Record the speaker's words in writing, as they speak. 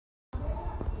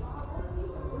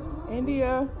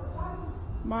India,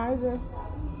 Maja.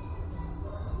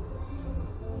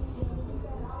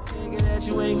 That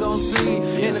you ain't gon' see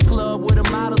in the club with a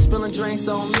model spilling drinks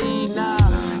on me. Nah,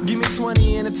 give me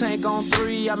 20 in a tank on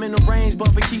 3. I'm in the range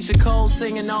bumping Keisha Cole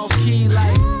singing off key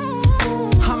like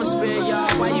I'ma spare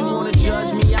y'all. Why you wanna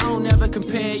judge me? I don't ever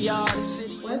compare y'all to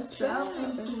city. What's up,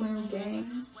 Twin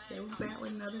Gang? We're back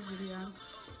with another video.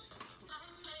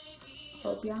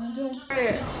 Hope y'all enjoy.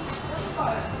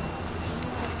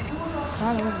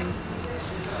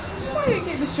 Why you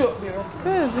get the short bill?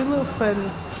 Cause it look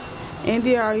funny.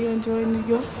 India, are you enjoying New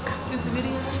York? Just a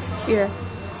video? Yeah.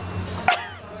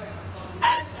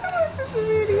 Just a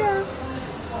video.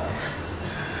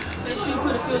 Make sure you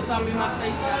put a filter on me in my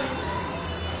face.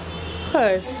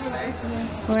 Hush.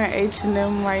 We're at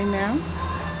H&M right now.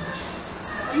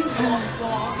 You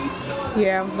vlogging?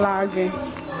 Yeah, I'm vlogging.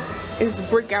 It's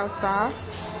brick outside.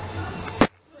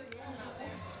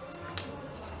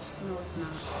 No, it's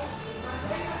not.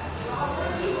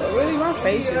 But really, my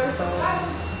face is cold.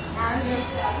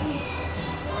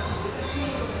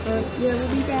 But yeah, we'll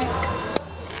be back.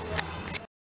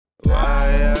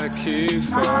 Why I keep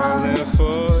falling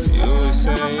for you,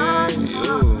 saying you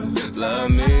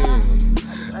love me?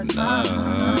 Nah,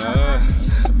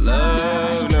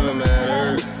 love never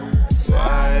mattered.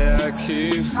 Why I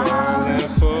keep falling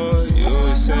for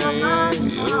you, saying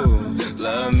you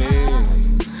love me?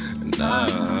 Nah,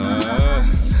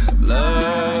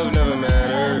 love never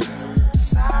mattered.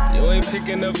 You ain't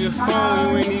picking up your phone,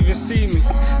 you ain't even see me.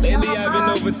 Lately I've been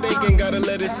overthinking, gotta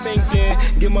let it sink in.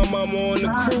 Get my mama on the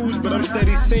cruise, but I'm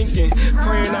steady sinking.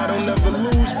 Praying I don't ever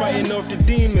lose, fighting off the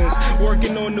demons.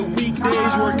 Working on the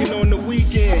weekdays, working on the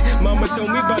weekend. Mama told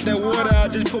me about that water, I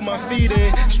just put my feet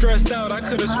in. Stressed out, I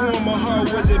could've sworn my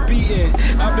heart wasn't beating.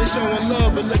 I've been showing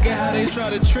love, but look at how they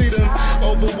try to treat him.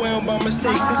 Overwhelmed by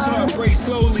mistakes, his heart breaks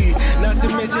slowly. Not to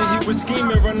mention he was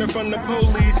scheming, running from the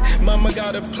police. Mama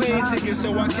got a plane ticket,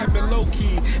 so I kept it low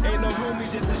key. Ain't no homie,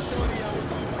 just a shorty.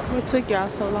 What took y'all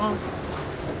so long?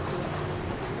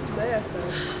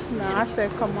 No, I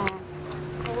said, come on.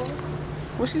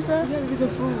 What she said? You gotta get some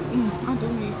food. I do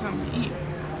need something to eat.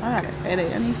 I got a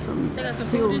headache. I need some. They got some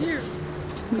food in here.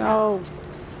 No.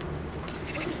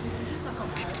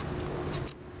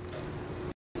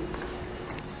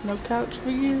 No couch for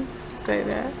you? Say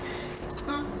that.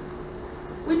 Huh?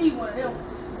 We need one of them.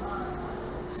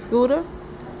 Scooter?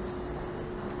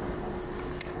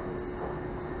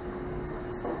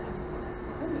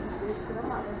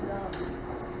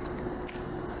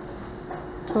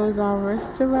 Toys R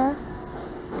Us giraffe.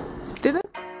 Did it?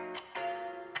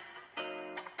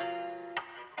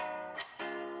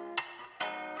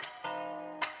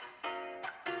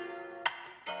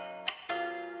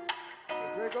 Hey,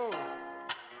 Draco,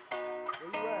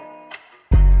 where you at?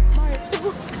 My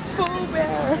Pooh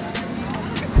Bear.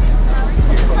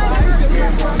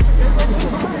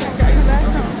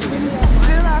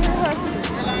 Still out here hustling.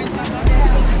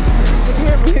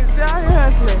 Hear me? Still out here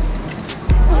hustling.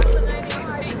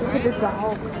 Look at the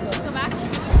dog.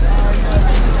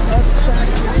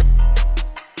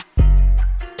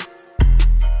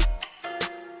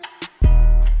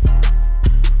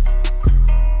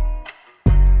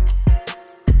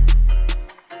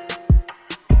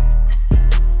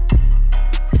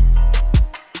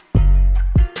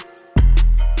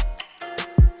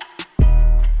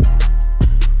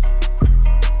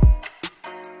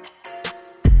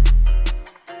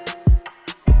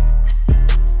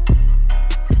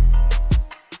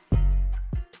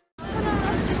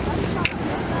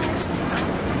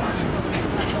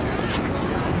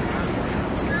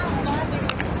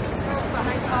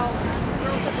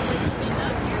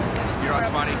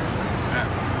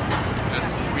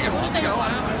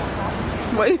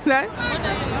 What is that?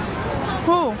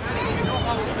 Who?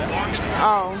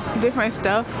 Oh, different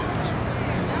stuff.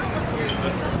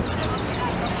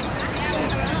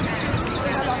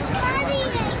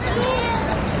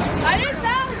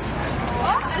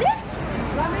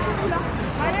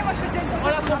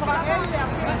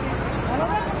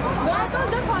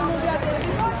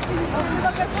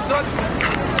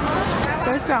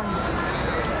 Say something.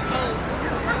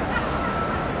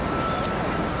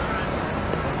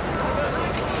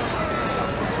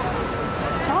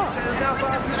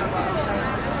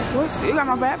 What? You got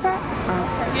my backpack? Oh.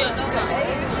 Yeah, that's all.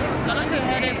 I just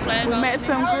had that flag We on. met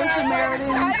some good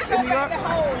Samaritans in New York.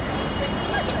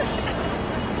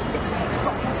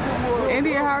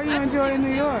 India, how are you enjoying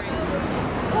New York?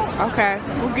 Okay,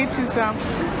 we'll get you some.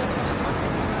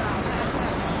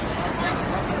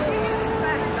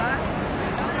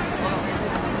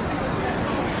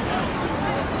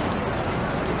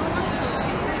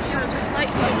 Just like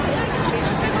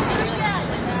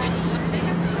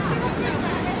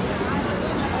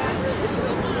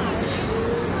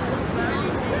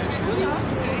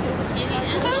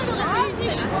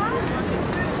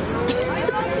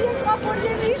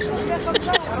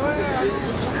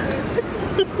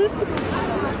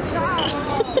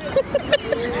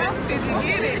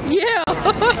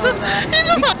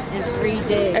In 3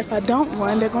 days. If I don't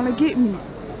run, they're gonna get me.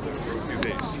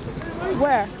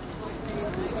 Where?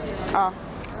 Oh.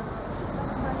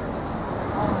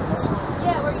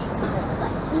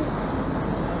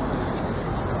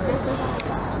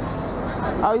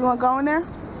 Oh, you wanna go in there?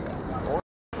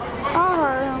 I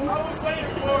heard him.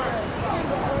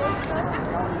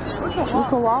 We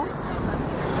can walk.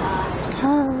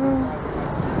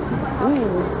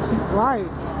 Ooh, right.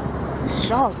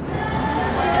 Sharp.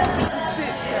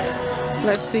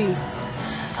 Let's see.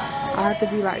 I have to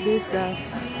be like this guy.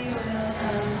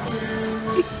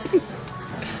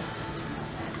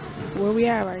 Where we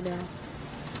at right now?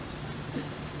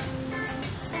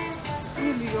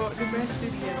 In New York, the best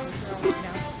studios right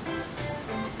now.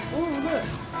 Oh, look.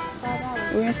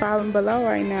 $5. We're in Five and Below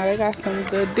right now. They got some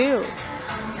good deals.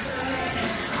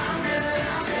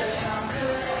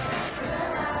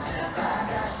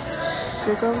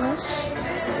 Sugar Rush?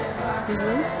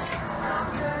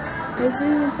 It's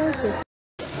even perfect.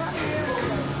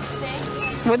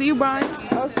 What are you buying?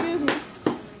 Oh, excuse me.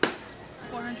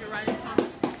 400 writing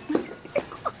promise.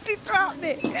 She dropped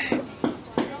it.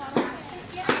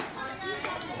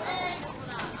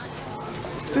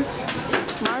 This is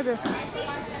Marja.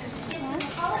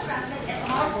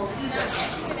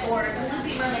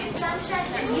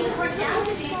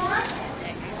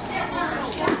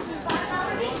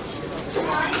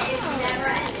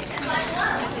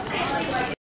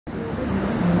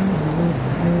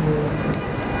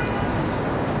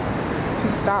 He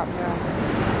stopped now.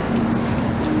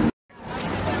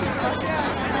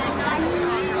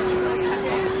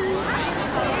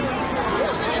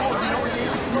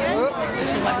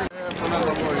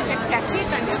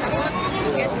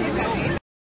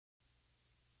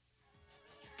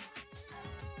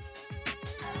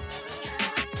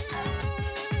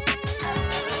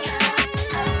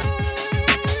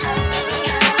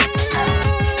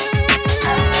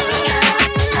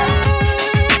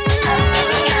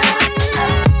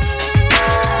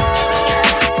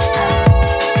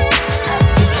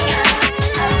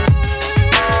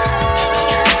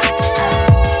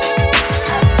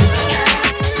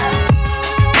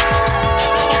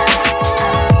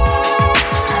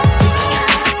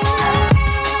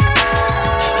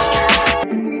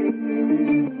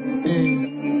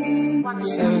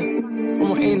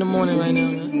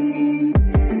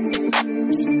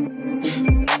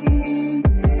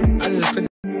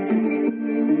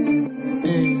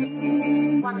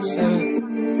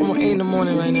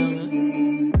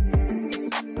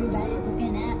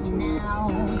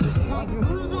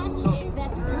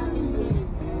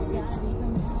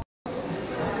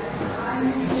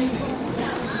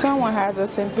 Someone has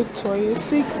us in Victoria's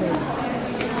Secret.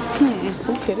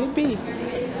 Who could it be?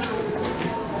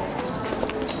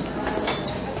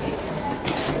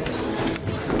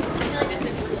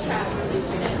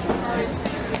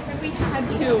 We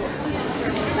had to.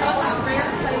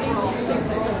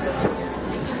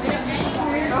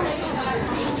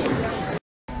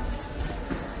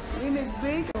 In this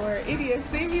big or idiot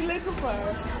see me looking for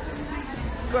her.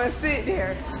 Go sit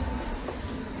there.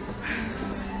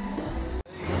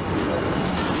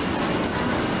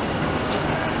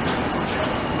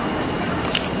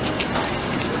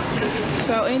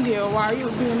 So India, why are you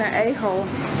being an a-hole?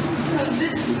 Because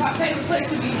this is my favorite place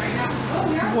to be right now.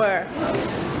 Where?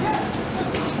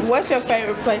 What's your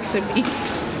favorite place to be?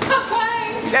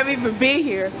 Subway! Let me even be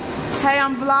here. Hey,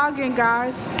 I'm vlogging,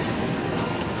 guys.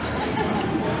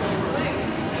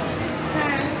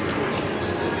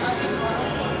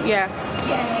 Yeah.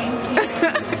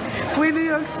 We're in New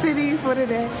York City for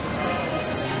today.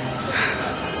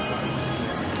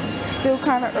 Still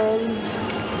kind of early.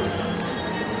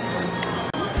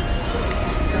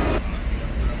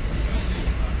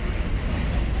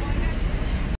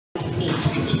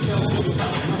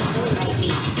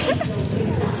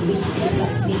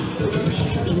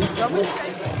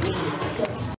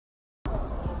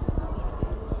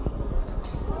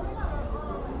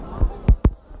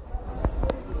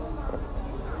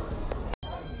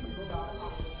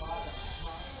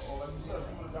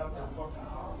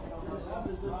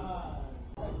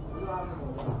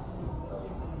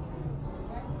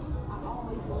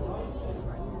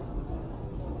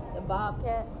 The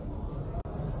Bobcats.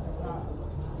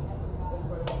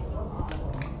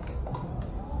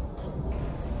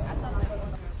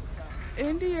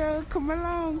 India, come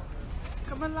along.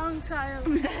 Come along, child.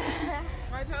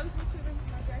 My toes to them.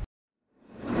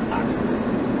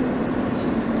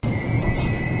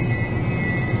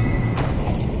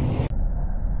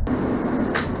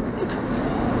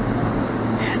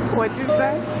 What'd you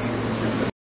say?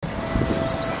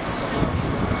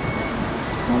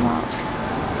 Come on.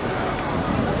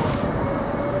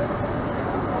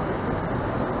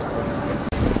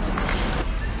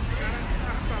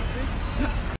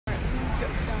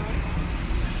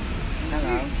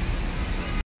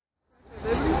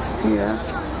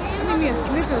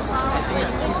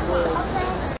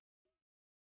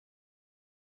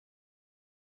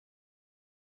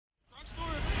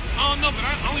 don't know, but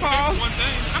I only paid for one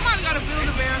thing. I might have got a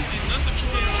Build-A-Bear. Nothing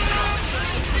for it.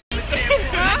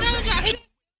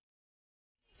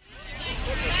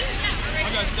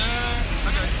 I got that.